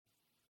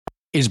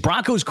Is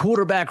Broncos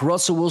quarterback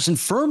Russell Wilson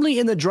firmly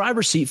in the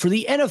driver's seat for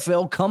the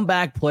NFL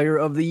Comeback Player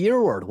of the Year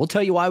award? We'll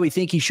tell you why we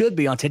think he should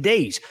be on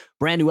today's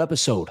brand new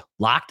episode,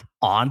 Locked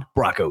on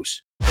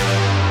Broncos.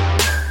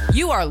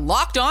 You are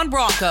Locked on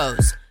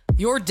Broncos,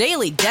 your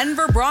daily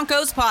Denver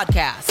Broncos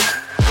podcast.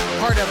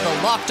 Part of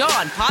the Locked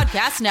on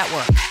Podcast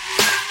Network.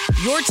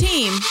 Your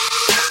team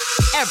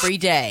every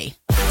day.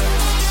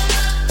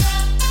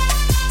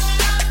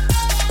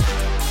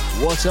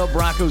 What's up,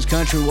 Broncos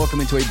country?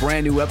 Welcome into a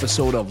brand new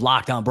episode of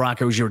Locked on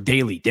Broncos, your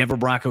daily Denver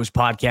Broncos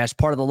podcast,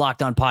 part of the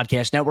Locked on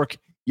Podcast Network,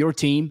 your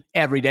team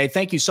every day.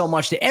 Thank you so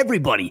much to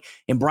everybody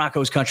in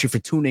Broncos country for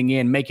tuning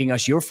in, making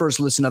us your first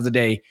listen of the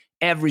day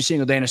every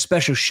single day. And a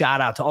special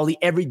shout out to all the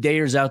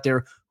everydayers out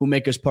there who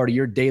make us part of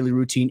your daily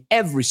routine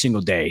every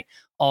single day,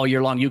 all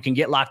year long. You can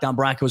get Locked on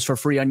Broncos for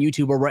free on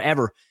YouTube or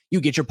wherever you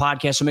get your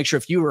podcast. So make sure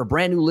if you are a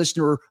brand new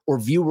listener or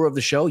viewer of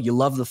the show, you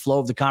love the flow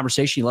of the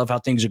conversation, you love how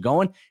things are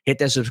going, hit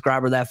that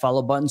subscribe or that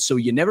follow button so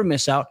you never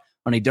miss out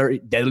on a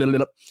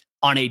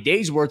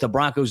day's worth of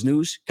Broncos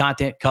news,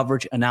 content,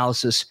 coverage,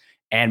 analysis,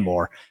 and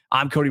more.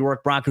 I'm Cody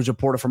Roark, Broncos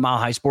reporter for Mile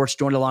High Sports,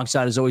 joined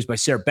alongside, as always, by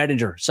Sarah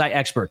Bettinger, site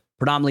expert,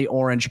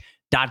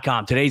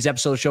 predominantlyorange.com. Today's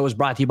episode of the show is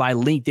brought to you by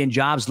LinkedIn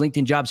Jobs.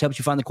 LinkedIn Jobs helps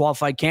you find the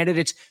qualified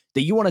candidates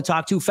that you want to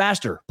talk to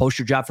faster. Post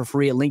your job for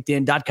free at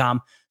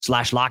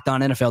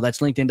linkedin.com/LockedOnNFL.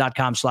 That's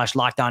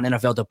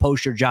linkedin.com/LockedOnNFL to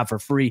post your job for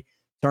free.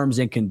 Terms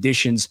and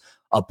conditions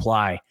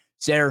apply.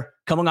 Sarah,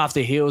 coming off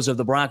the heels of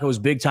the Broncos'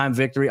 big-time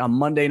victory on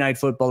Monday Night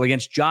Football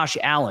against Josh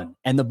Allen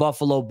and the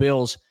Buffalo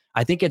Bills,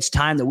 I think it's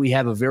time that we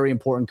have a very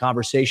important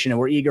conversation, and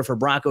we're eager for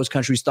Broncos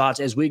country's thoughts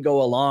as we go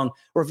along.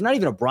 Or if you're not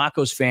even a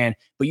Broncos fan,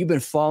 but you've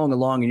been following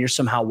along and you're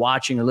somehow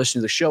watching or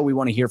listening to the show, we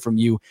want to hear from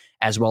you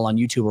as well on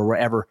YouTube or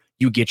wherever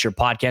you get your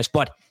podcast.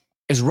 But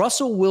is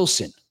Russell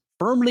Wilson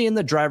firmly in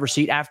the driver's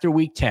seat after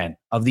Week 10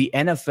 of the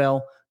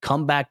NFL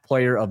Comeback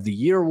Player of the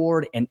Year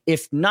award? And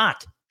if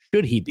not,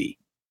 should he be?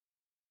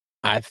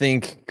 I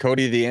think,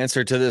 Cody, the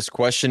answer to this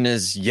question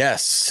is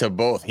yes to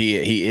both.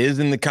 He is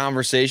in the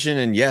conversation,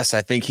 and yes,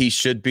 I think he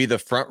should be the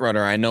front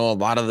runner. I know a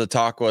lot of the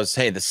talk was,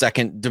 hey, the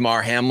second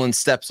Damar Hamlin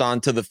steps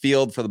onto the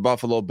field for the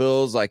Buffalo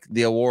Bills, like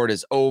the award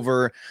is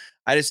over.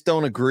 I just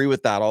don't agree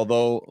with that.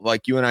 Although,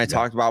 like you and I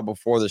talked about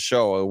before the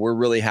show, we're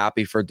really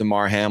happy for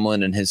Damar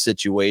Hamlin and his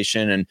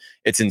situation, and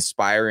it's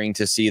inspiring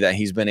to see that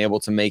he's been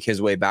able to make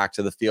his way back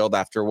to the field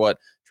after what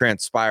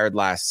transpired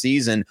last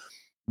season.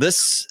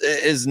 This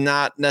is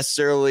not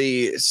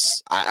necessarily,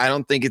 I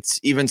don't think it's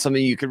even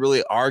something you could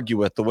really argue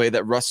with, the way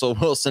that Russell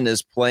Wilson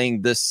is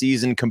playing this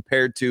season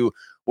compared to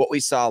what we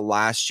saw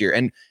last year.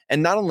 And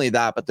not only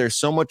that, but there's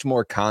so much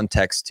more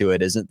context to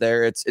it, isn't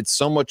there? It's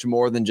so much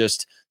more than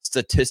just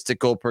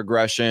statistical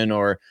progression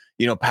or,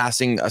 you know,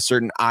 passing a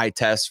certain eye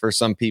test for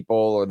some people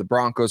or the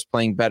Broncos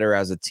playing better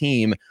as a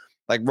team.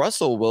 Like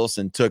Russell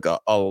Wilson took a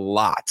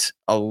lot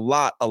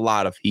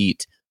of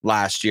heat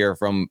last year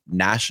from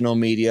national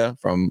media,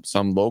 from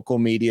some local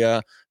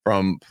media,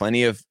 from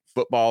plenty of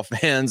football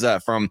fans,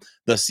 from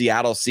the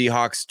Seattle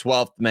Seahawks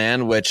 12th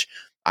man, which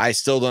I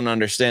still don't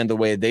understand the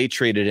way they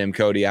treated him,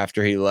 Cody,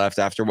 after he left,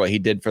 after what he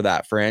did for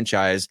that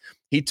franchise.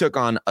 He took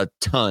on a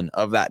ton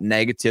of that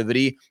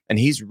negativity, and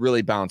he's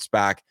really bounced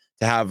back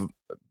to have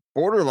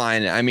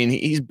borderline. I mean,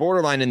 he's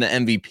borderline in the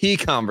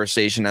MVP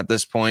conversation at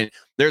this point.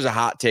 There's a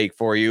hot take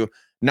for you,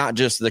 not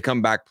just the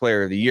comeback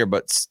player of the year,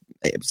 but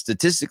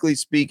statistically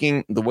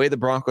speaking, the way the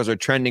Broncos are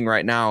trending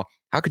right now,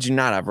 how could you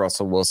not have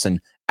Russell Wilson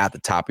at the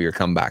top of your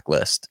comeback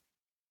list?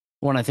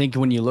 Well, I think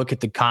when you look at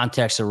the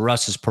context of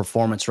Russ's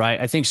performance, right,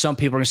 I think some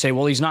people are going to say,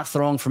 well, he's not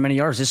throwing for many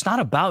yards. It's not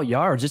about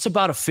yards. It's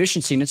about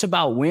efficiency, and it's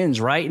about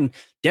wins, right? And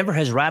Denver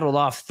has rattled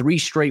off 3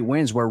 straight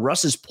wins where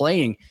Russ is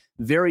playing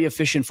very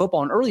efficient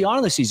football. And early on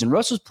in the season,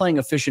 Russ was playing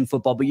efficient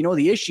football. But you know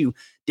the issue,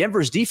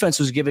 Denver's defense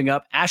was giving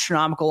up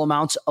astronomical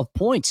amounts of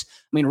points.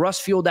 I mean, Russ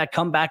fueled that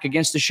comeback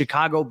against the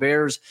Chicago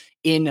Bears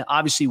in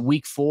obviously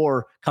Week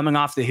 4, coming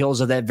off the heels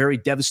of that very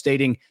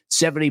devastating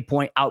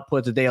 70-point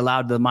output that they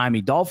allowed to the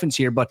Miami Dolphins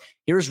here. But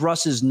here's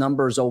Russ's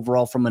numbers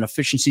overall from an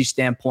efficiency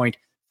standpoint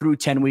through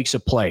 10 weeks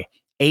of play.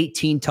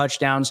 18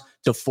 touchdowns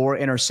to 4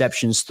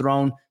 interceptions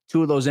thrown.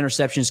 2 of those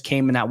interceptions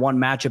came in that one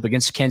matchup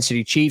against the Kansas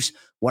City Chiefs.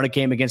 One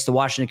came against the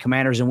Washington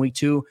Commanders in Week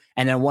 2,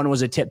 and then one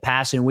was a tip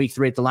pass in Week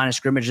 3 at the line of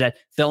scrimmage that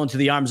fell into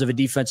the arms of a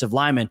defensive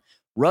lineman.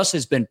 Russ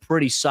has been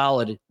pretty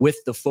solid with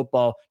the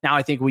football. Now,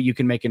 I think you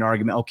can make an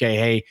argument, okay,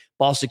 hey,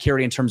 ball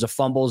security in terms of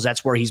fumbles,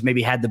 that's where he's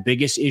maybe had the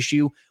biggest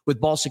issue with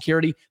ball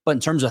security. But in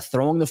terms of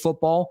throwing the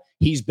football,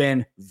 he's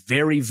been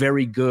very,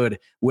 very good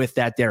with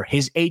that there.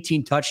 His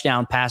 18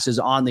 touchdown passes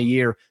on the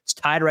year. It's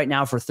tied right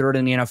now for 3rd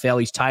in the NFL.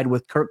 He's tied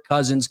with Kirk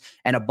Cousins,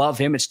 and above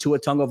him, it's Tua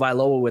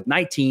Tagovailoa with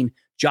 19,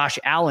 Josh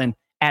Allen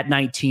at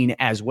 19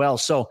 as well.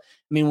 So,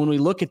 I mean, when we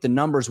look at the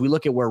numbers, we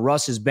look at where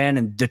Russ has been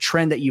and the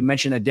trend that you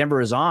mentioned that Denver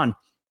is on,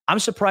 I'm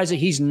surprised that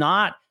he's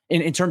not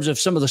in terms of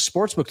some of the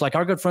sports books, like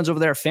our good friends over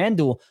there at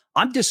FanDuel.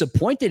 I'm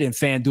disappointed in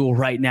FanDuel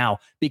right now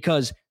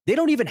because They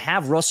don't even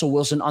have Russell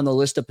Wilson on the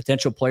list of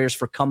potential players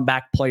for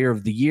comeback player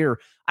of the year.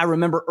 I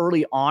remember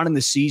early on in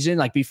the season,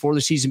 like before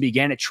the season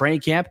began at training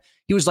camp,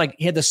 he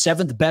had the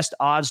 7th best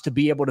odds to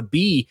be able to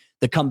be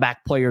the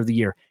comeback player of the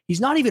year. He's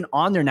not even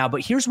on there now,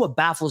 but here's what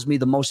baffles me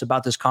the most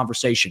about this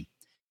conversation.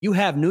 You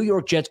have New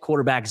York Jets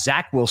quarterback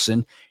Zach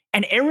Wilson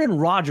and Aaron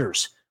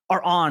Rodgers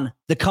are on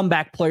the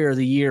comeback player of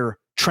the year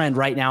trend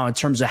right now in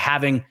terms of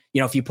having,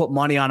 if you put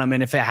money on them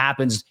and if it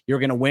happens, you're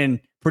going to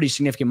win pretty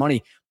significant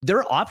money. There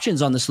are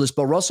options on this list,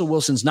 but Russell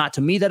Wilson's not.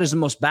 To me, that is the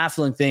most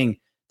baffling thing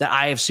that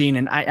I have seen,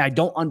 and I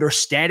don't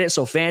understand it.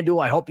 So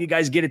FanDuel, I hope you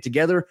guys get it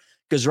together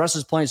because Russ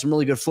is playing some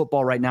really good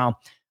football right now.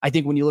 I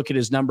think when you look at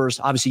his numbers,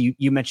 obviously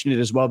you mentioned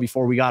it as well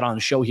before we got on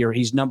the show here.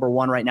 He's number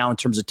 1 right now in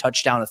terms of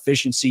touchdown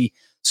efficiency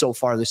so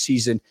far this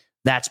season.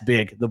 That's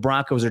big. The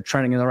Broncos are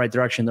trending in the right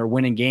direction. They're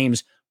winning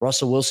games.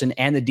 Russell Wilson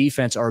and the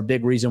defense are a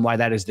big reason why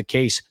that is the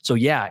case. So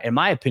yeah, in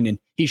my opinion,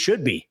 he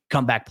should be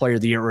comeback player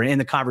of the year or in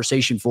the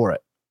conversation for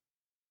it.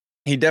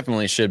 He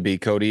definitely should be,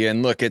 Cody.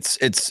 And look, it's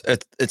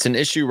an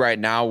issue right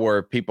now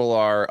where people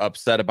are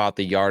upset about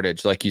the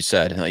yardage, like you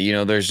said.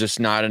 There's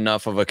just not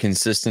enough of a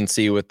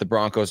consistency with the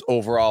Broncos'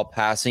 overall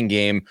passing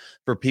game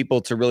for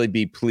people to really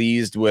be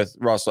pleased with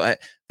Russell.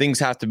 Things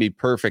have to be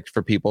perfect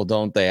for people,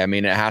 don't they? I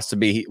mean, it has to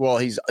be. Well,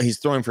 he's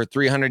throwing for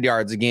 300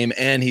 yards a game,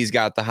 and he's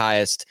got the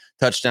highest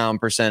touchdown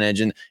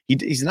percentage, and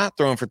he's not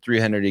throwing for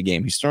 300 a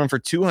game. He's throwing for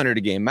 200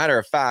 a game. Matter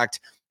of fact,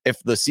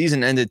 if the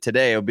season ended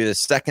today, it would be the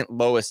second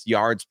lowest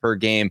yards per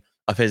game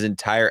of his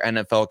entire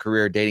NFL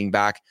career dating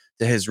back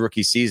to his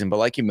rookie season. But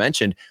like you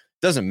mentioned,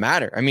 it doesn't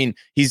matter. I mean,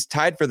 he's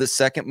tied for the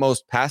second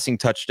most passing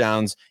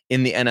touchdowns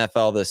in the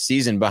NFL this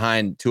season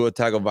behind Tua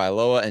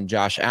Tagovailoa and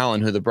Josh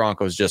Allen, who the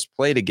Broncos just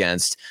played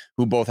against,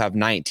 who both have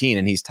 19,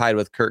 and he's tied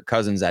with Kirk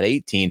Cousins at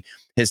 18.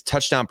 His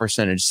touchdown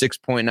percentage,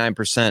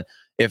 6.9%.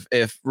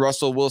 If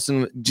Russell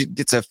Wilson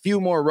gets a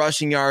few more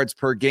rushing yards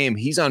per game,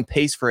 he's on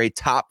pace for a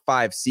top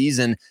 5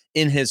 season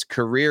in his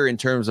career in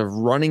terms of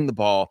running the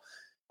ball.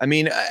 I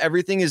mean,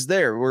 everything is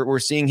there. We're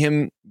seeing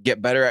him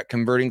get better at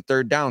converting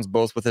third downs,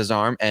 both with his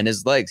arm and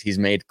his legs. He's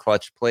made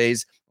clutch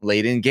plays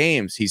late in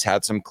games. He's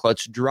had some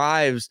clutch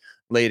drives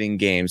late in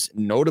games.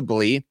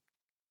 Notably,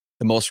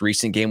 the most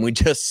recent game we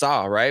just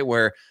saw, right?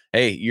 Where,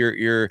 hey,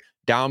 you're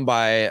down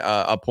by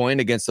a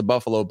point against the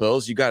Buffalo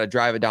Bills. You got to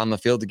drive it down the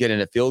field to get in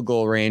a field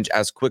goal range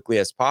as quickly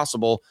as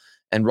possible.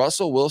 And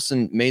Russell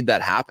Wilson made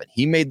that happen.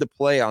 He made the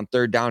play on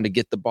third down to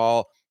get the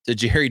ball to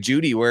Jerry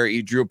Jeudy where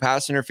he drew a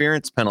pass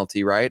interference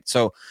penalty, right?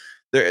 So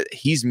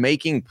he's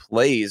making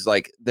plays.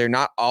 Like, they're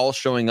not all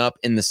showing up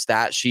in the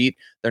stat sheet.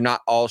 They're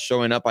not all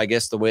showing up, I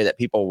guess, the way that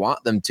people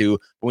want them to.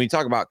 But when you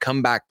talk about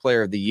comeback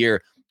player of the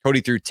year, Cody,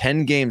 through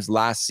 10 games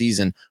last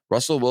season,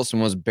 Russell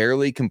Wilson was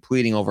barely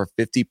completing over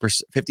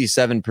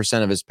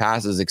 57% of his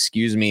passes,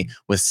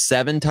 with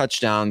 7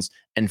 touchdowns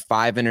and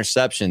 5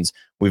 interceptions.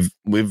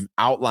 We've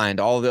outlined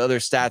all the other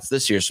stats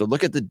this year. So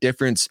look at the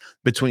difference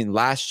between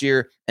last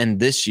year and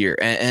this year.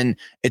 And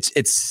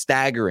it's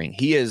staggering.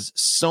 He is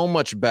so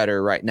much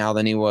better right now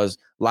than he was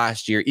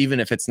last year, even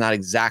if it's not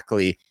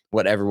exactly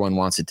what everyone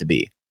wants it to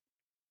be.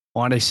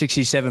 On a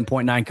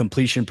 67.9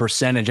 completion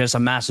percentage, that's a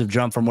massive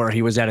jump from where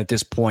he was at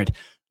this point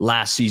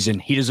last season.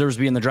 He deserves to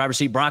be in the driver's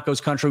seat.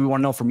 Broncos country, we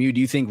want to know from you.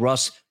 Do you think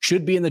Russ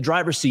should be in the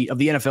driver's seat of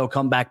the NFL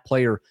Comeback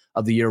Player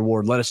of the Year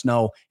award? Let us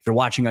know if you're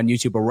watching on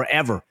YouTube or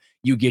wherever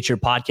you get your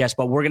podcast.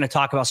 But we're going to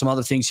talk about some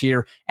other things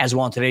here as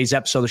well in today's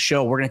episode of the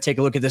show. We're going to take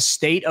a look at the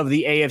state of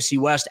the AFC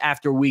West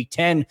after week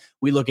 10.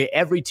 We look at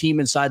every team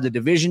inside the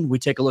division. We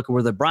take a look at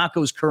where the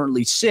Broncos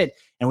currently sit,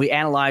 and we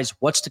analyze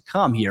what's to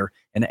come here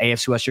in the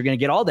AFC West. You're going to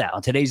get all that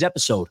on today's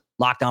episode,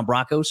 Locked On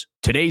Broncos.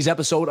 Today's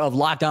episode of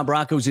Locked On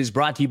Broncos is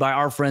brought to you by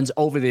our friends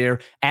over there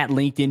at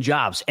LinkedIn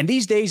Jobs. And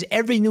these days,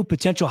 every new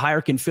potential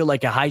hire can feel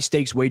like a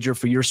high-stakes wager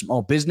for your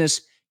small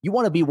business. You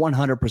want to be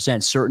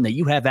 100% certain that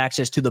you have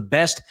access to the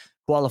best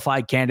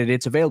qualified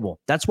candidates available.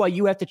 That's why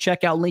you have to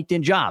check out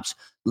LinkedIn Jobs.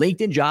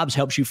 LinkedIn Jobs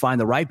helps you find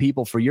the right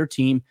people for your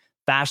team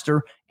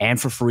faster and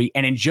for free.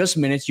 And in just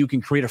minutes, you can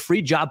create a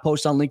free job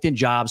post on LinkedIn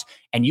Jobs,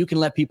 and you can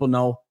let people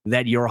know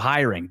that you're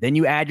hiring. Then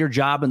you add your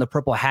job in the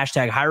purple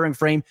hashtag hiring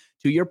frame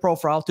to your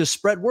profile to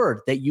spread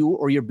word that you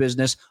or your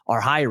business are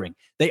hiring.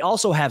 They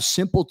also have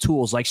simple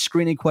tools like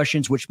screening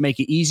questions, which make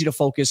it easy to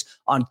focus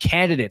on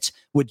candidates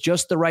with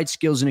just the right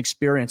skills and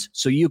experience,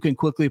 so you can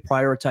quickly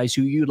prioritize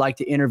who you'd like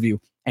to interview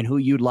and who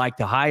you'd like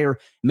to hire.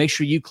 Make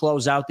sure you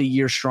close out the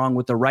year strong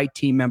with the right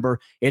team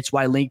member. It's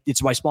why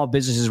small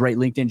businesses rate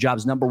LinkedIn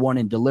Jobs #1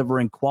 in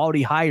delivering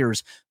quality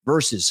hires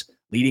versus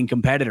leading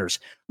competitors.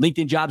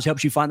 LinkedIn Jobs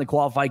helps you find the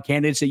qualified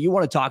candidates that you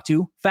want to talk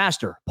to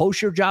faster.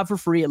 Post your job for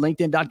free at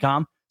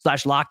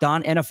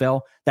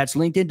linkedin.com/LockedOnNFL. That's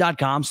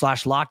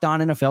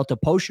linkedin.com/LockedOnNFL to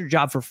post your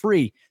job for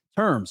free.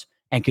 Terms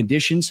and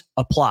conditions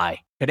apply.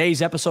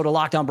 Today's episode of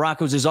Locked On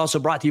Broncos is also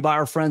brought to you by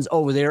our friends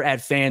over there at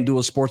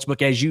FanDuel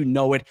Sportsbook. As you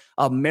know it,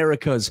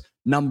 America's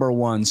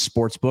 #1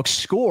 sportsbook.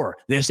 Score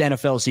this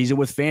NFL season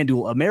with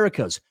FanDuel,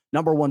 America's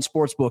 #1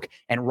 sportsbook.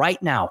 And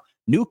right now,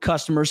 new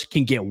customers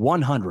can get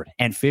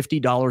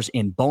 $150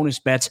 in bonus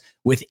bets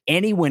with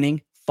any winning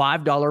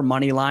 $5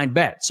 money line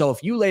bet. So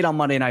if you laid on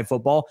Monday Night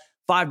Football,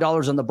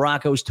 $5 on the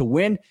Broncos to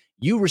win,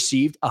 you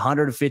received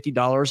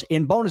 $150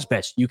 in bonus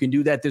bets. You can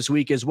do that this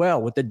week as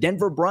well with the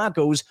Denver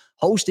Broncos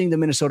hosting the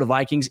Minnesota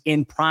Vikings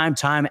in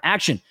primetime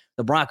action.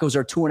 The Broncos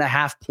are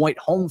 2.5-point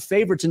home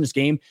favorites in this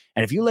game.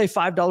 And if you lay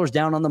 $5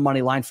 down on the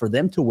money line for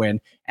them to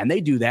win, and they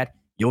do that,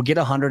 you'll get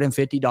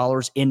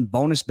 $150 in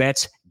bonus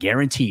bets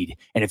guaranteed.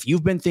 And if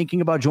you've been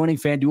thinking about joining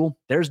FanDuel,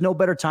 there's no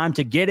better time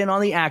to get in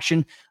on the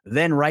action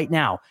than right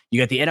now.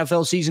 You got the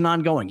NFL season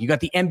ongoing. You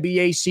got the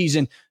NBA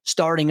season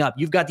starting up.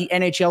 You've got the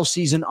NHL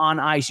season on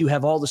ice. You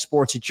have all the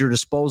sports at your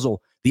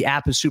disposal. The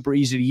app is super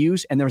easy to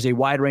use, and there's a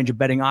wide range of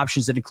betting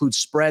options that include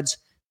spreads,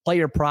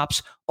 player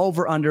props,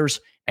 over-unders,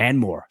 and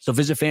more. So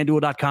visit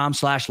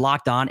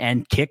FanDuel.com/lockedon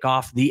and kick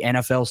off the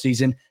NFL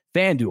season.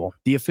 FanDuel,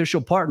 the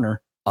official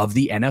partner of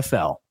the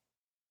NFL.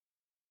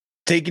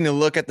 Taking a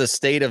look at the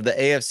state of the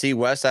AFC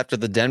West after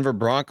the Denver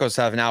Broncos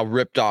have now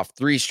ripped off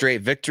 3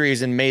 straight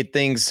victories and made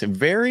things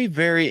very,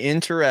 very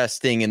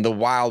interesting in the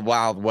wild,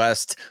 wild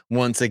West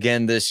once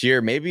again this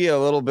year. Maybe a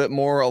little bit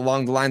more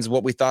along the lines of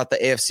what we thought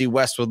the AFC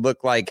West would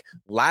look like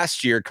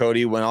last year,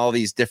 Cody, when all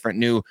these different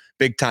new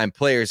big-time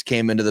players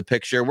came into the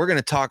picture. We're going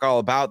to talk all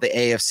about the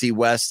AFC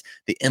West,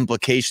 the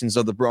implications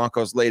of the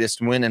Broncos'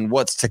 latest win, and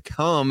what's to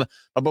come.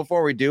 But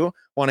before we do,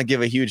 want to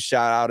give a huge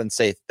shout out and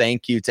say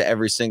thank you to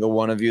every single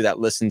one of you that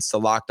listens to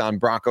Locked On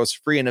Broncos,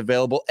 free and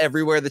available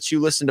everywhere that you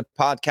listen to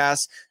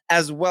podcasts,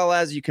 as well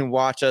as you can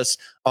watch us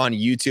on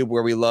YouTube,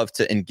 where we love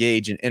to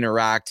engage and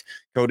interact.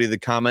 Cody, the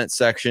comment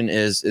section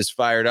is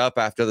fired up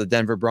after the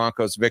Denver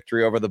Broncos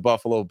victory over the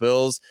Buffalo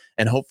Bills,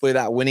 and hopefully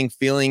that winning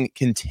feeling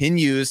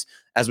continues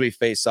as we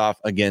face off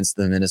against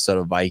the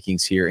Minnesota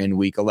Vikings here in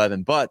Week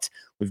 11. But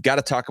we've got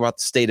to talk about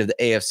the state of the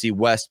AFC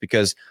West,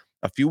 because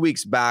a few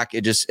weeks back,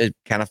 it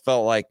kind of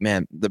felt like,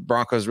 man, the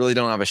Broncos really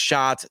don't have a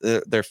shot.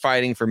 They're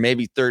fighting for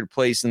maybe third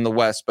place in the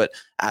West, but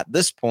at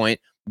this point,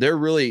 they're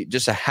really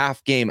just a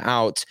half game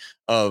out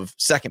of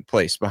second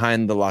place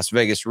behind the Las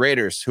Vegas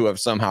Raiders, who have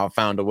somehow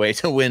found a way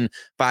to win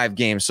 5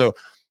 games. So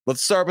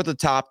let's start with the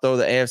top, though,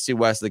 the AFC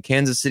West. The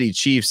Kansas City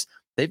Chiefs,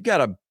 they've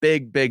got a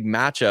big, big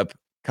matchup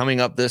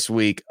coming up this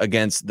week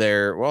against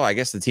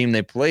the team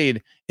they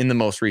played in the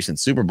most recent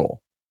Super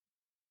Bowl.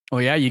 Oh,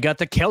 yeah, you got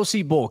the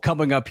Kelce Bowl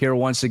coming up here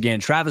once again.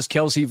 Travis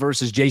Kelce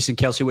versus Jason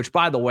Kelce, which,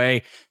 by the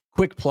way,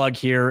 quick plug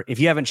here. If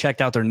you haven't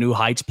checked out their New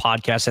Heights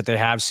podcast that they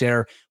have,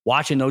 Sarah,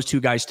 watching those two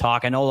guys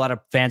talk, I know a lot of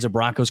fans of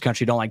Broncos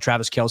country don't like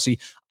Travis Kelce.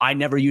 I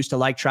never used to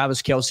like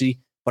Travis Kelce,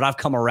 but I've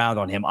come around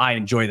on him. I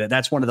enjoy that.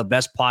 That's one of the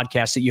best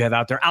podcasts that you have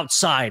out there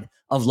outside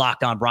of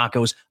Locked On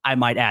Broncos, I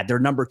might add. They're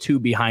number 2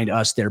 behind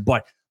us there.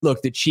 But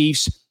look, the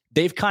Chiefs,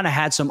 they've kind of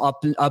had some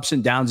ups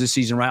and downs this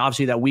season, right?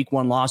 Obviously, that Week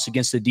 1 loss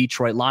against the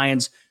Detroit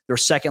Lions. Their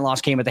second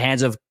loss came at the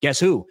hands of, guess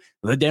who?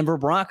 The Denver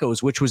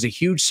Broncos, which was a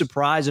huge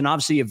surprise and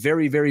obviously a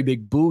very, very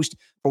big boost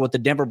for what the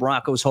Denver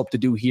Broncos hope to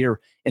do here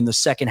in the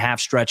second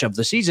half stretch of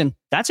the season.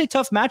 That's a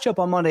tough matchup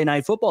on Monday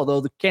Night Football, though.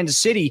 The Kansas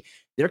City,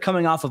 they're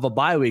coming off of a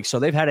bye week, so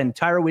they've had an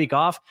entire week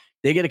off.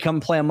 They get to come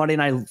play on Monday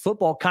Night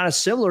Football, kind of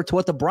similar to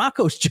what the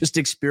Broncos just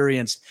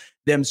experienced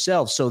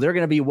themselves. So they're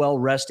going to be well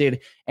rested,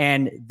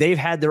 and they've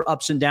had their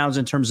ups and downs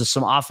in terms of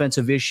some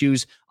offensive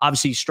issues.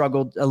 Obviously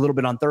struggled a little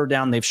bit on third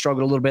down. They've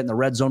struggled a little bit in the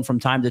red zone from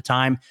time to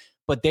time,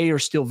 but they are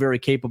still very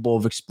capable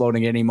of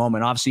exploding at any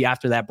moment. Obviously,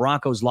 after that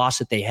Broncos loss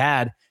that they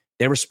had,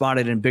 they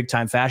responded in big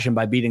time fashion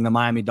by beating the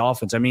Miami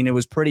Dolphins. I mean, it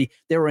was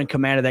they were in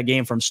command of that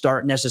game from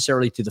start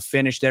necessarily to the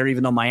finish there,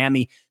 even though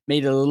Miami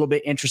made it a little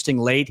bit interesting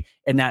late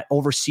in that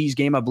overseas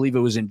game. I believe it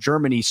was in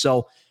Germany.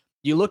 So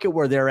you look at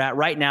where they're at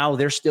right now,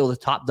 they're still the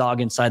top dog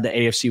inside the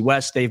AFC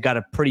West. They've got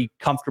a pretty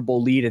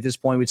comfortable lead at this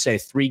point. We'd say a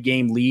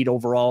 3-game lead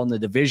overall in the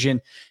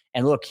division.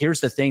 And look,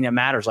 here's the thing that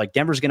matters. Like,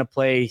 Denver's going to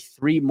play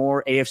 3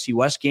 more AFC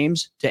West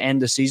games to end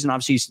the season.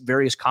 Obviously,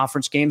 various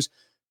conference games.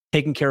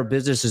 Taking care of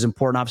business is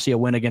important. Obviously, a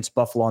win against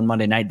Buffalo on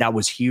Monday night, that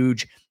was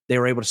huge. They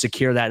were able to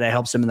secure that. That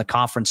helps them in the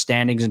conference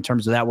standings in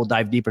terms of that. We'll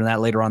dive deeper into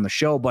that later on the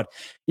show. But,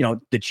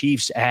 the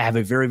Chiefs have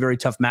a very, very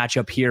tough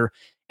matchup here.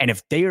 And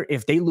if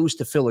they lose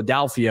to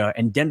Philadelphia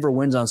and Denver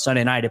wins on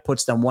Sunday night, it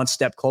puts them one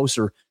step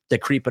closer to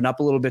creeping up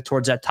a little bit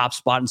towards that top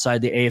spot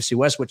inside the AFC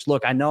West, which,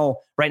 look, I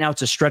know right now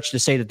it's a stretch to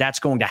say that that's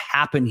going to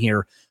happen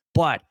here,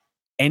 but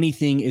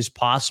anything is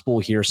possible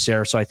here,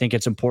 Sarah. So I think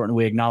it's important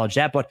we acknowledge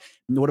that. But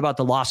what about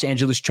the Los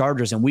Angeles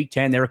Chargers? In Week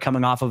 10, they were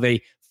coming off of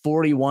a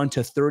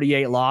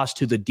 41-38 loss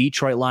to the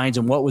Detroit Lions,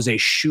 and what was a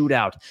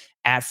shootout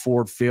at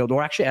Ford Field.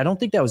 Or actually, I don't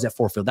think that was at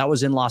Ford Field. That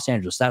was in Los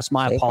Angeles. That's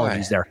my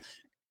apologies there.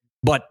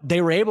 But they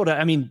were able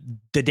to,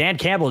 the Dan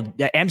Campbell,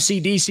 the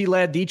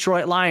MCDC-led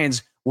Detroit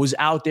Lions was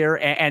out there,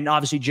 and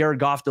obviously Jared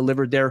Goff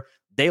delivered there.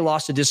 They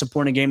lost a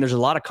disappointing game. There's a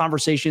lot of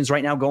conversations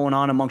right now going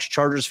on amongst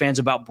Chargers fans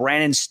about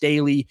Brandon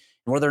Staley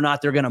and whether or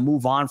not they're going to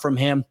move on from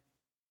him.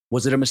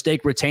 Was it a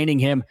mistake retaining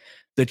him?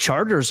 The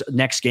Chargers'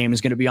 next game is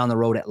going to be on the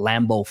road at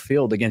Lambeau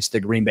Field against the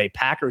Green Bay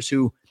Packers,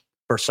 who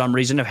for some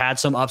reason have had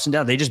some ups and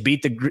downs. They just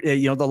beat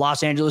the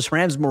Los Angeles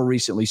Rams more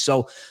recently.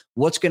 So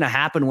what's going to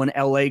happen when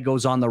LA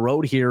goes on the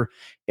road here?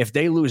 If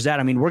they lose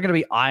that, we're going to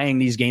be eyeing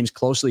these games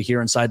closely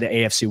here inside the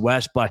AFC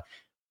West, but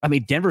I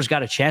mean, Denver's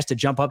got a chance to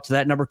jump up to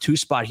that number 2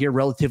 spot here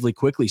relatively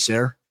quickly,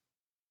 sir.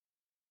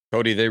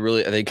 Cody,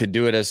 they could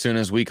do it as soon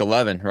as week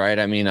 11, right?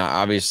 I mean,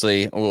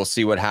 obviously we'll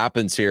see what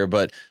happens here,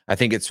 but I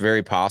think it's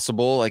very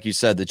possible. Like you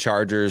said, the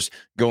Chargers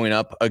going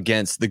up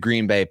against the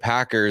Green Bay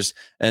Packers,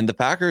 and the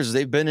Packers,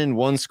 they've been in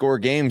 1-score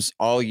games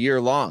all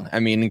year long. I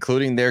mean,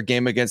 including their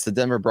game against the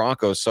Denver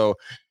Broncos. So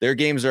their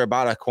games are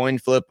about a coin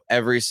flip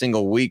every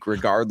single week,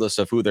 regardless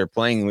of who they're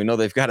playing. We know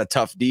they've got a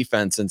tough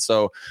defense, and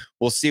so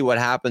we'll see what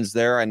happens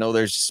there. I know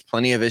there's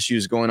plenty of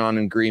issues going on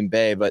in Green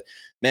Bay, but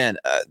man,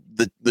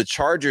 the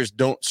Chargers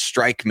don't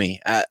strike me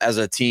as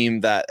a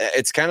team that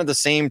it's kind of the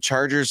same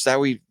Chargers that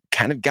we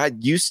kind of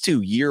got used to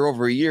year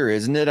over year,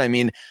 isn't it? I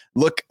mean,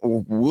 look,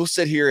 we'll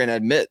sit here and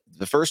admit,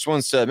 the first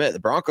ones to admit, the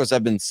Broncos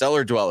have been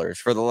cellar dwellers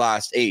for the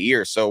last 8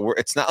 years. So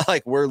it's not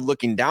like we're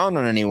looking down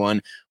on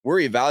anyone.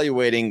 We're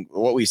evaluating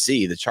what we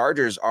see. The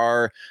Chargers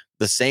are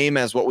the same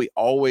as what we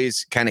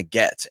always kind of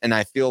get. And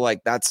I feel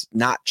like that's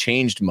not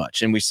changed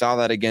much. And we saw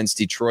that against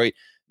Detroit.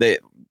 The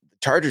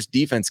Chargers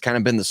defense kind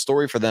of been the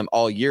story for them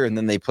all year. And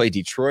then they play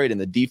Detroit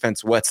and the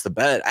defense wets the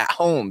bed at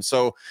home.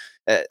 So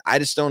I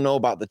just don't know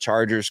about the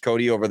Chargers,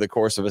 Cody, over the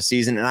course of a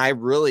season. And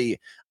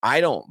I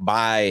don't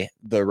buy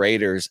the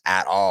Raiders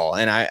at all.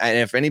 And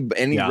if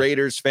any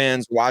Raiders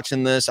fans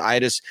watching this,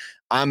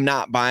 I'm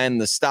not buying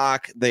the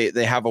stock. They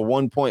have a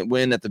 1-point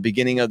win at the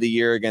beginning of the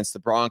year against the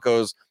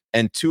Broncos.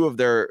 And 2 of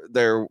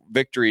their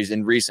victories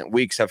in recent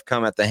weeks have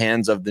come at the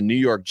hands of the New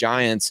York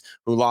Giants,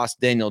 who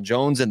lost Daniel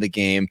Jones in the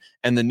game,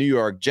 and the New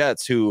York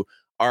Jets, who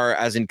are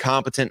as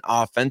incompetent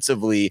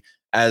offensively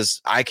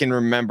as I can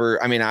remember.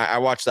 I mean, I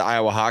watch the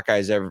Iowa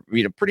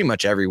Hawkeyes pretty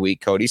much every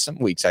week, Cody. Some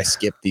weeks I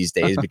skip these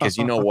days because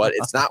you know what?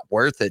 It's not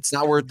worth it. It's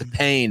not worth the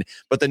pain.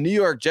 But the New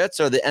York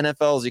Jets are the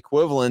NFL's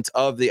equivalent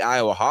of the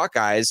Iowa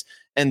Hawkeyes,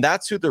 and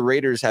that's who the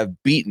Raiders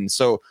have beaten.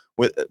 So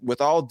with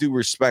all due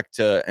respect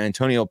to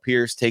Antonio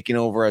Pierce taking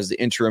over as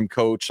the interim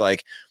coach,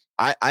 like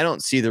I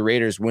don't see the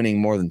Raiders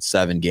winning more than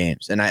 7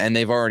 games, and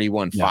they've already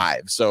won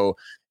 5. So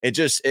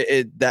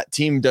that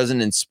team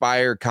doesn't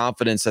inspire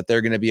confidence that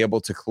they're going to be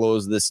able to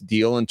close this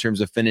deal in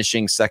terms of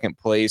finishing second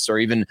place or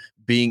even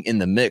being in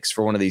the mix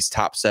for one of these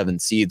top 7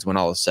 seeds when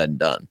all is said and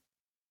done.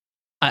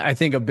 I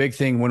think a big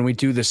thing when we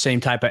do the same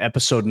type of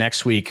episode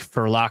next week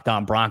for Locked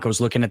On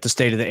Broncos, looking at the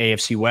state of the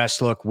AFC West,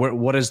 look,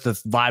 what is the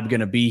vibe going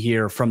to be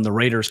here from the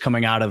Raiders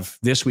coming out of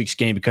this week's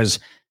game? Because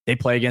they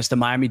play against the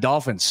Miami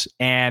Dolphins.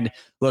 And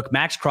look,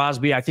 Max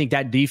Crosby, I think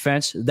that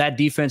defense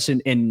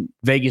in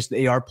Vegas,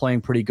 they are playing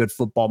pretty good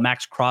football.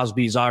 Max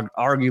Crosby is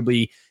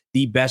arguably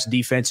the best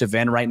defensive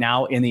end right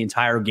now in the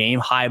entire game.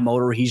 High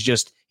motor.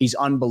 He's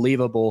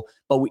unbelievable.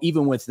 But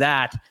even with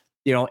that,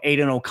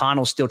 Aiden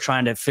O'Connell's still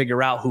trying to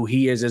figure out who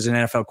he is as an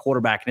NFL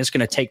quarterback. And it's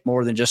going to take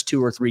more than just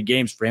 2 or 3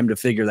 games for him to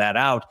figure that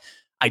out.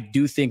 I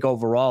do think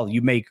overall,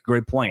 you make a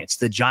great point. It's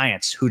the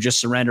Giants who just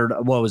surrendered,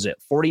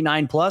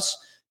 49 plus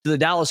to the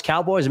Dallas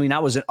Cowboys. I mean,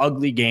 that was an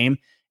ugly game.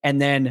 And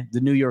then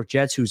the New York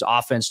Jets, whose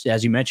offense,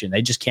 as you mentioned,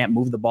 they just can't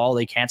move the ball.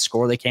 They can't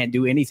score. They can't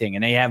do anything.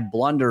 And they have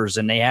blunders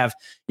and they have,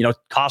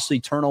 costly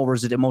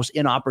turnovers at the most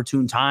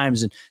inopportune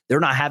times. And they're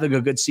not having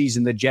a good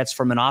season, the Jets,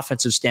 from an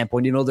offensive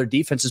standpoint. Their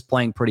defense is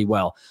playing pretty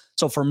well.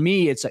 So for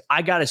me, it's like,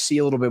 I got to see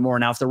a little bit more.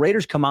 Now, if the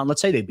Raiders come out and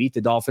let's say they beat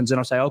the Dolphins, and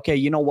I'll say, okay,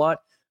 you know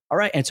what? All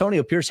right,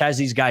 Antonio Pierce has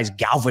these guys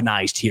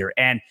galvanized here.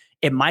 And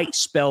it might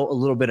spell a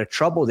little bit of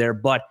trouble there,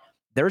 but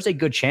there's a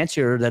good chance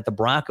here that the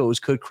Broncos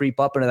could creep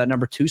up into that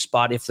number 2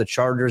 spot if the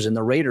Chargers and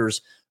the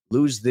Raiders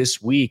lose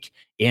this week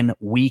in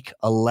week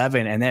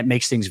 11. And that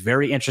makes things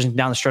very interesting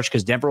down the stretch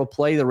because Denver will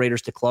play the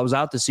Raiders to close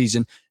out the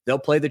season. They'll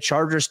play the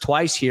Chargers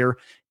twice here.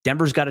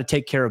 Denver's got to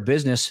take care of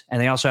business,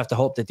 and they also have to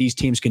hope that these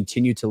teams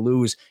continue to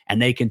lose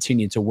and they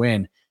continue to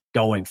win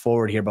going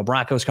forward here. But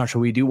Broncos country,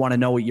 we do want to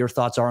know what your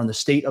thoughts are on the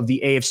state of the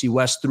AFC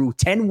West through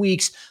 10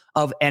 weeks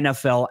of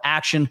NFL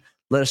action.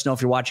 Let us know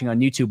if you're watching on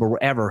YouTube or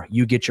wherever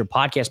you get your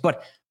podcast.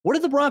 But what do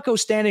the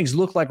Broncos standings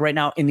look like right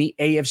now in the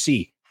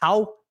AFC?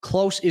 How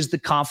close is the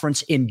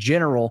conference in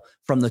general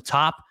from the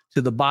top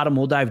to the bottom?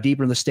 We'll dive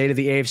deeper in the state of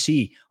the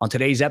AFC on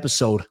today's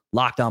episode,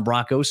 Locked On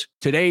Broncos.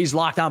 Today's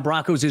Locked On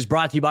Broncos is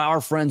brought to you by our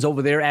friends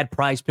over there at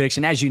Prize Picks.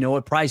 And as you know,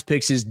 Prize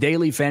Picks is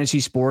daily fantasy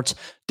sports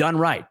done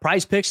right.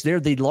 Prize Picks, they're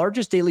the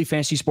largest daily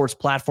fantasy sports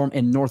platform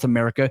in North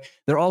America.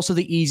 They're also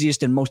the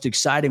easiest and most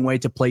exciting way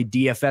to play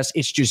DFS.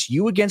 It's just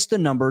you against the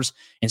numbers.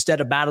 Instead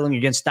of battling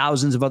against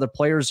thousands of other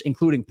players,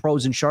 including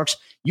pros and sharks,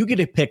 you get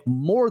to pick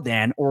more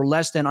than or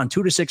less than on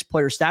 2 to 6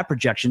 player stat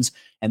projections,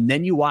 and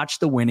then you watch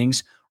the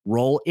winnings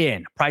roll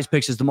in. Prize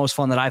Picks is the most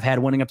fun that I've had,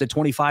 winning up to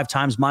 25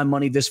 times my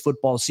money this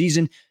football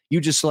season.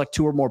 You just select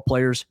 2 or more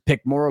players,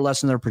 pick more or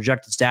less in their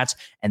projected stats,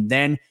 and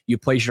then you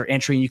place your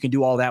entry, and you can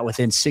do all that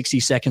within 60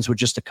 seconds with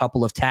just a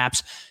couple of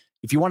taps.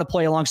 If you want to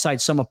play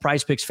alongside some of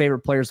Prize Picks' favorite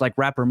players like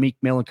rapper Meek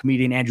Mill and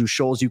comedian Andrew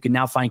Scholes, you can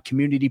now find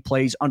community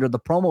plays under the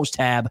promos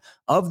tab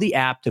of the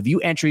app to view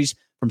entries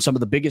from some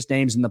of the biggest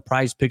names in the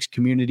Prize Picks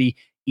community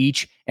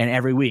each and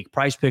every week.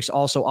 Prize Picks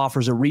also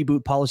offers a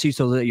reboot policy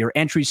so that your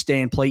entries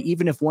stay in play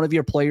even if one of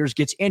your players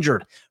gets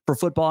injured. For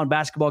football and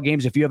basketball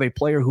games, if you have a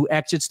player who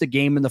exits the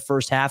game in the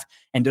first half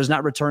and does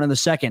not return in the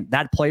second,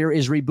 that player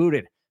is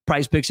rebooted.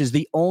 Prize Picks is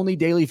the only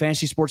daily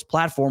fantasy sports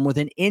platform with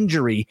an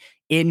injury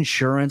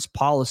insurance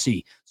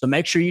policy. So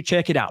make sure you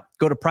check it out.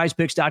 Go to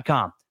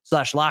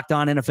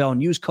prizepicks.com/LockedOnNFL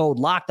and use code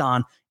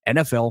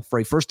LockedOnNFL for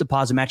a first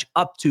deposit match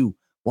up to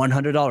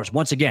 $100.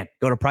 Once again,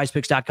 go to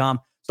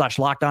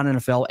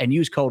prizepicks.com/LockedOnNFL and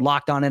use code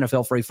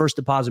LockedOnNFL for a first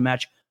deposit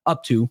match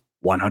up to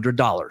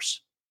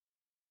 $100.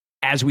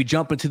 As we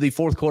jump into the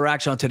fourth quarter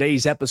action on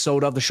today's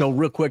episode of the show,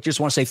 real quick,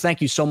 just want to say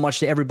thank you so much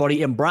to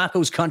everybody in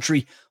Broncos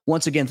country.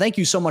 Once again, thank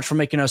you so much for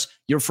making us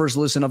your first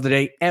listen of the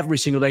day every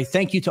single day.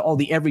 Thank you to all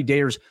the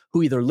everydayers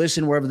who either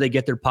listen wherever they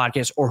get their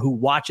podcasts or who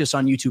watch us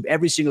on YouTube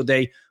every single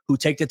day, who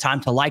take the time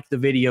to like the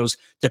videos,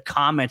 to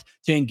comment,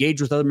 to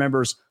engage with other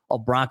members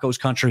of Broncos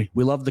country.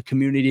 We love the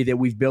community that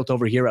we've built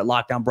over here at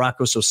Locked On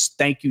Broncos. So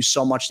thank you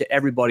so much to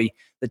everybody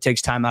that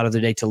takes time out of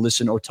the day to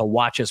listen or to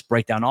watch us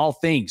break down all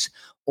things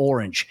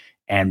orange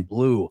and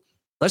blue.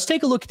 Let's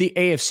take a look at the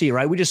AFC,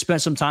 right? We just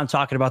spent some time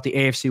talking about the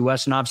AFC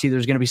West, and obviously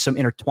there's going to be some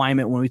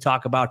intertwinement when we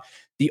talk about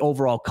the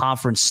overall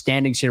conference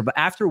standings here. But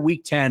after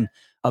week 10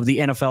 of the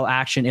NFL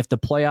action, if the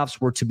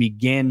playoffs were to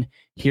begin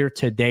here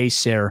today,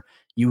 Sarah,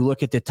 you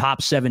look at the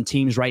top 7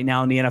 teams right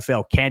now in the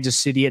NFL. Kansas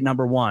City at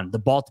number 1, the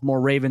Baltimore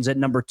Ravens at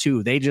number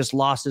 2. They just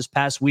lost this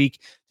past week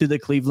to the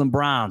Cleveland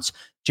Browns.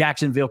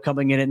 Jacksonville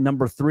coming in at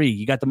number 3.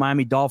 You got the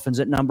Miami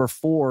Dolphins at number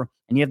 4,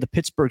 and you have the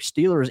Pittsburgh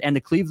Steelers and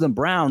the Cleveland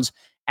Browns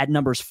at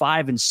numbers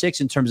 5 and 6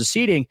 in terms of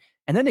seeding.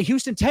 And then the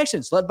Houston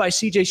Texans, led by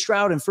C.J.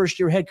 Stroud and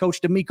first-year head coach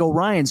DeMeco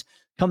Ryans,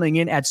 coming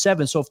in at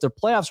 7. So if the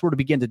playoffs were to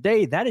begin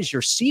today, that is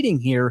your seeding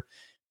here.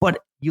 But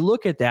you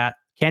look at that,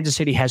 Kansas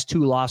City has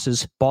 2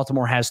 losses.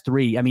 Baltimore has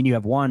 3. I mean, you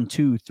have 1,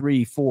 2,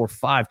 3, 4,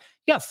 5.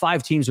 You got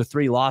 5 teams with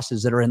 3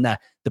 losses that are in the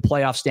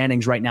playoff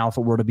standings right now if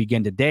it were to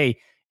begin today.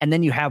 And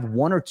then you have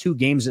 1 or 2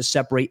 games that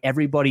separate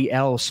everybody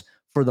else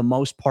for the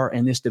most part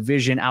in this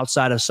division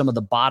outside of some of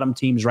the bottom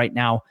teams right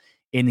now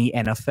in the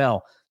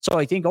NFL. So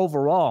I think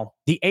overall,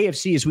 the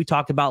AFC, as we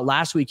talked about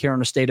last week here on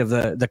the state of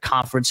the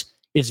conference,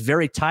 is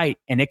very tight,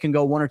 and it can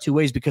go 1 or 2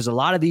 ways because a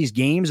lot of these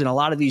games and a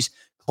lot of these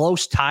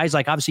close ties,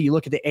 like obviously you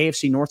look at the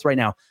AFC North right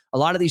now, a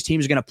lot of these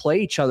teams are going to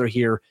play each other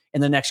here in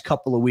the next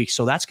couple of weeks.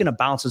 So that's going to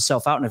balance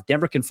itself out. And if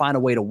Denver can find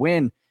a way to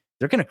win,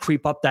 they're going to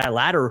creep up that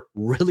ladder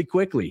really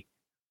quickly.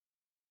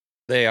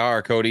 They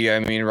are, Cody. I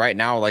mean, right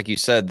now, like you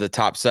said, the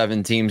top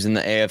 7 teams in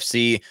the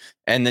AFC,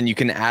 and then you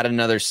can add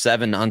another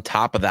 7 on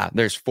top of that.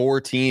 There's 4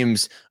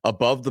 teams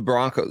above the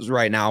Broncos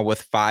right now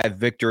with 5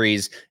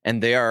 victories,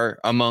 and they are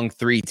among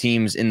 3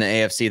 teams in the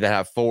AFC that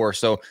have 4.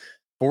 So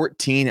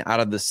 14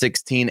 out of the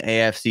 16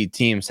 AFC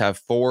teams have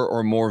 4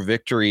 or more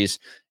victories.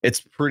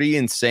 It's pretty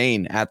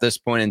insane at this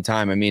point in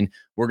time. I mean,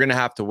 we're going to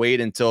have to wait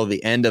until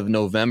the end of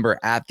November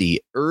at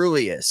the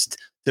earliest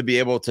to be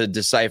able to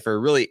decipher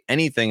really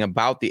anything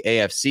about the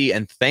AFC.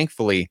 And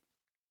thankfully,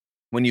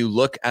 when you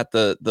look at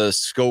the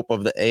scope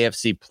of the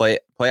AFC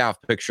playoff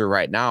picture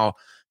right now,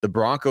 the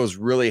Broncos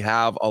really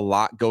have a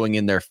lot going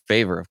in their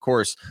favor. Of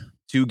course,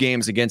 2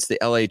 games against the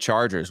LA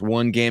Chargers,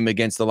 1 game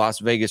against the Las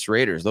Vegas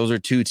Raiders. Those are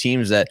 2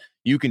 teams that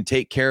you can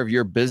take care of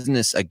your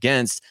business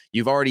against.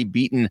 You've already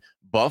beaten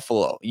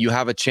Buffalo. You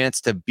have a chance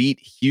to beat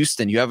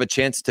Houston. You have a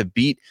chance to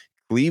beat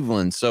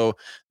Cleveland. So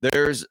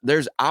there's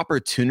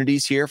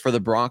opportunities here for the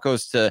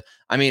Broncos to,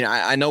 I mean,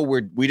 I know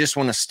we just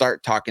want to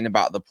start talking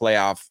about the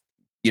playoff,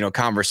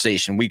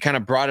 conversation. We kind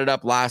of brought it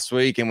up last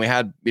week and we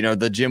had,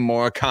 the Jim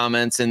Mora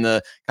comments in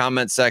the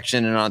comment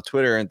section and on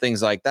Twitter and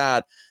things like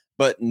that.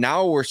 But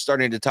now we're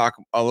starting to talk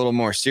a little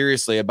more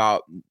seriously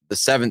about the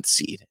 7th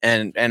seed.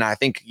 And I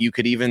think you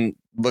could even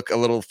look a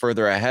little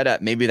further ahead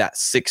at maybe that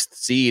 6th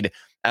seed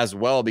as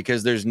well,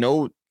 because there's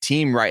no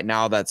team right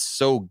now that's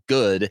so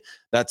good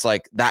that's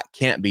like that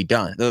can't be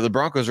done. The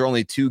Broncos are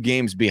only 2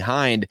 games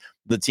behind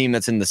the team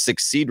that's in the 6th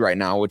seed right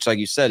now, which, like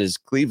you said, is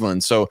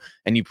Cleveland. So,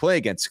 and you play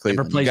against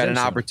Cleveland, you got an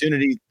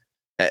opportunity.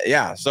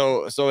 Yeah.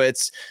 So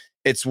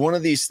it's one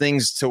of these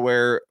things to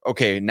where,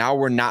 okay, now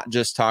we're not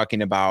just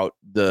talking about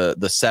the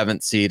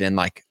 7th seed and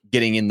like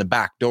getting in the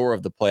back door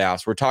of the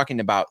playoffs. We're talking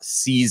about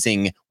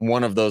seizing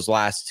one of those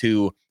last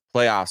 2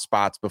 playoff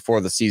spots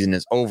before the season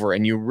is over.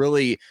 And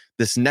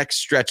this next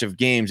stretch of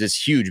games is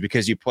huge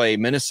because you play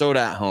Minnesota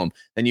at home,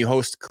 then you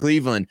host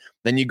Cleveland,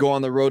 then you go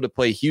on the road to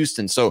play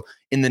Houston. So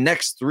in the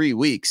next 3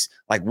 weeks,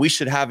 like, we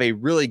should have a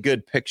really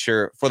good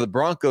picture for the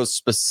Broncos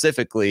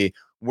specifically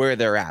where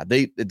they're at.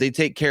 They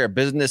take care of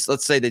business.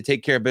 Let's say they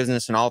take care of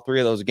business in all 3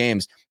 of those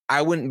games.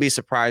 I wouldn't be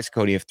surprised,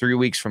 Cody, if 3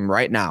 weeks from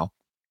right now,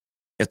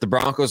 if the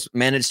Broncos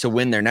manage to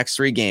win their next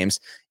 3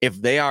 games,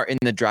 if they are in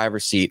the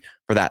driver's seat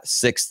for that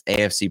 6th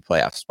AFC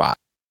playoff spot.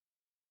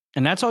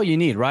 And that's all you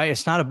need, right?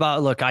 It's not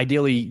about, look,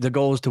 ideally the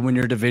goal is to win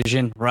your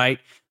division, right?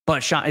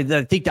 But Sean,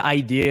 I think the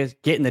idea is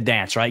get in the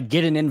dance, right?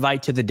 Get an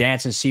invite to the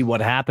dance and see what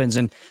happens.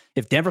 And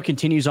if Denver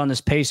continues on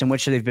this pace in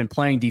which they've been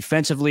playing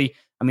defensively,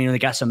 I mean, they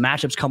got some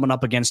matchups coming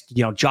up against,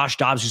 Josh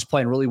Dobbs, who's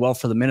playing really well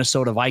for the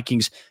Minnesota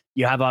Vikings.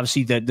 You have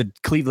obviously the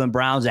Cleveland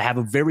Browns that have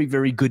a very,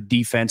 very good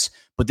defense.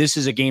 But this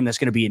is a game that's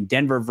going to be in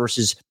Denver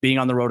versus being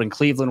on the road in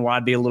Cleveland, where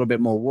I'd be a little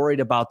bit more worried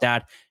about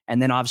that.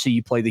 And then obviously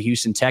you play the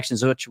Houston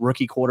Texans, which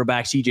rookie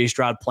quarterback CJ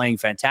Stroud playing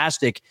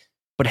fantastic.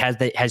 But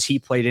has he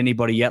played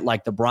anybody yet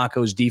like the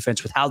Broncos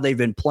defense with how they've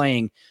been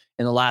playing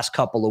in the last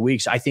couple of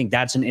weeks? I think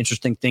that's an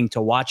interesting thing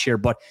to watch here.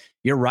 But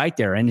you're right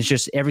there. And it's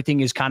just everything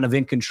is kind of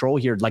in control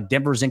here. Like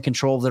Denver's in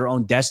control of their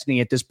own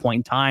destiny at this point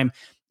in time,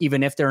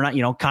 even if they're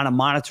not, kind of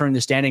monitoring the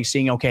standings,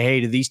 seeing, okay,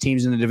 hey, do these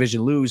teams in the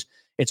division lose?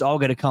 It's all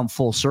going to come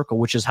full circle,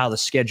 which is how the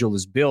schedule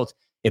is built.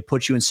 It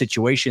puts you in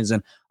situations.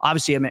 And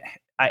obviously, I mean,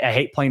 I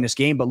hate playing this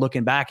game, but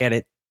looking back at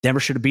it, Denver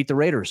should have beat the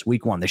Raiders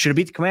week 1. They should have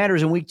beat the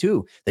Commanders in week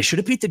 2. They should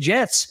have beat the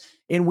Jets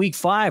in week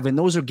 5. And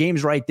those are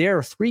games right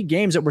there. 3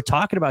 games that we're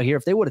talking about here.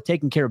 If they would have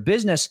taken care of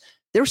business,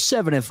 they're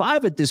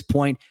 7-5 at this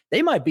point.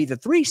 They might be the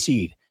 3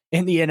 seed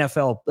in the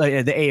NFL,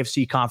 the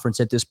AFC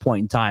conference at this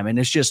point in time. And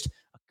it's just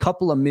a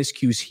couple of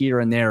miscues here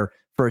and there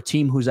for a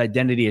team whose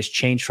identity has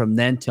changed from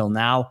then till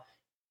now.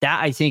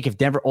 That, I think, if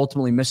Denver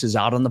ultimately misses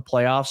out on the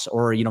playoffs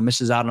or,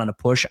 misses out on a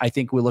push, I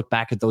think we look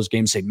back at those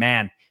games and say,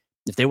 man,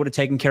 if they would have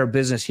taken care of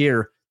business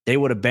here, they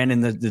would have been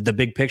in the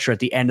big picture at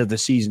the end of the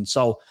season.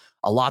 So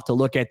a lot to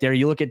look at there.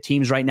 You look at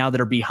teams right now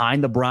that are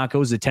behind the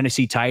Broncos, the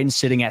Tennessee Titans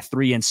sitting at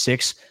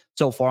 3-6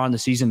 so far on the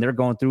season. They're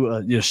going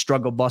through a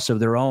struggle bus of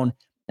their own.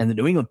 And the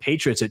New England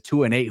Patriots at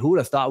 2-8. Who would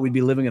have thought we'd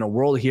be living in a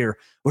world here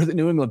where the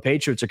New England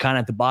Patriots are kind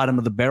of at the bottom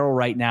of the barrel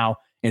right now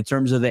in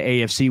terms of the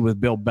AFC with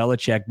Bill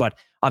Belichick. But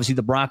obviously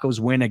the Broncos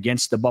win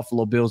against the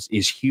Buffalo Bills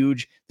is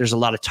huge. There's a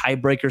lot of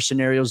tiebreaker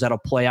scenarios that'll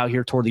play out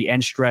here toward the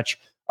end stretch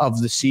of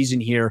the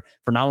season here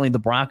for not only the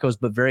Broncos,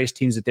 but various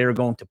teams that they're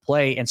going to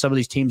play. And some of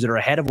these teams that are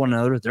ahead of one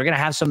another, they're going to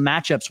have some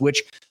matchups,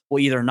 which will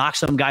either knock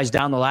some guys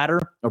down the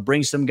ladder or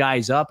bring some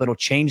guys up. It'll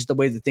change the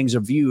way that things are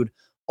viewed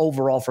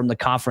overall from the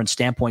conference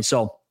standpoint.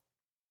 So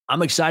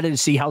I'm excited to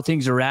see how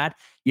things are at,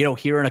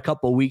 here in a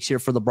couple of weeks here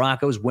for the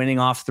Broncos, winning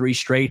off 3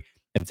 straight.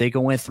 If they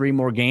can win 3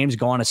 more games,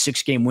 go on a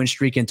 6-game win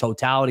streak in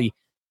totality,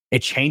 it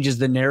changes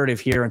the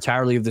narrative here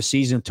entirely of the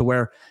season to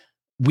where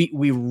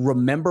we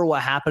remember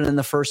what happened in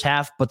the first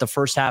half, but the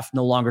first half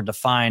no longer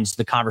defines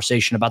the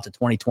conversation about the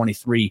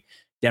 2023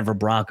 Denver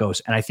Broncos.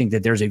 And I think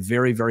that there's a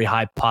very, very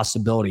high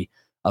possibility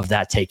of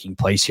that taking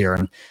place here.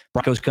 And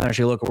Broncos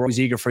Country, look, we're always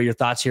eager for your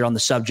thoughts here on the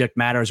subject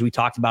matter, as we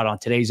talked about on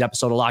today's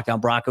episode of Locked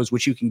On Broncos,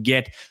 which you can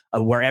get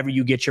wherever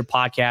you get your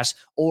podcasts,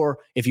 or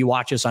if you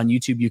watch us on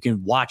YouTube, you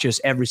can watch us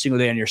every single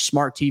day on your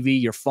smart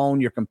TV, your phone,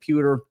 your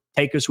computer.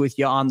 Take us with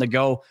you on the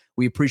go.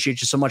 We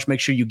appreciate you so much. Make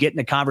sure you get in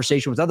a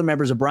conversation with other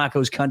members of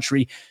Broncos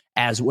Country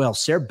as well.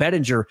 Sarah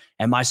Bettinger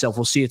and myself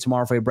will see you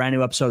tomorrow for a brand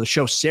new episode of the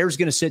show. Sarah's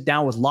going to sit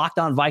down with Locked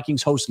On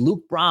Vikings host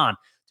Luke Braun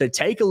to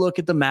take a look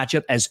at the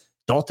matchup as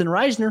Dalton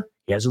Reisner,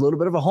 he has a little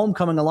bit of a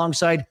homecoming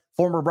alongside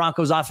former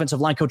Broncos offensive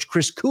line coach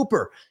Chris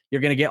Cooper.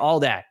 You're going to get all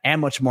that and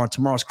much more on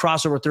tomorrow's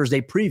Crossover Thursday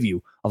preview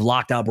of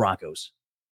Locked On Broncos.